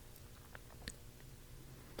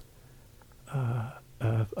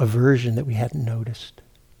aversion that we hadn't noticed.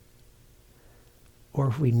 Or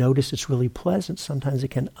if we notice it's really pleasant, sometimes it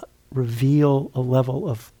can reveal a level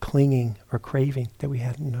of clinging or craving that we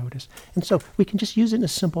hadn't noticed. And so we can just use it in a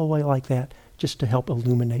simple way like that, just to help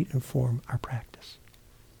illuminate and form our practice.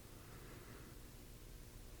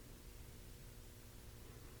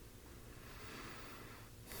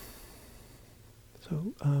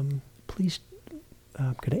 So please,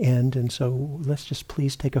 I'm going to end, and so let's just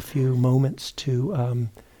please take a few moments to,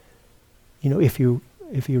 if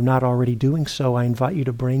you're not already doing so, I invite you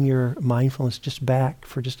to bring your mindfulness just back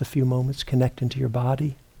for just a few moments, connect into your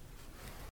body.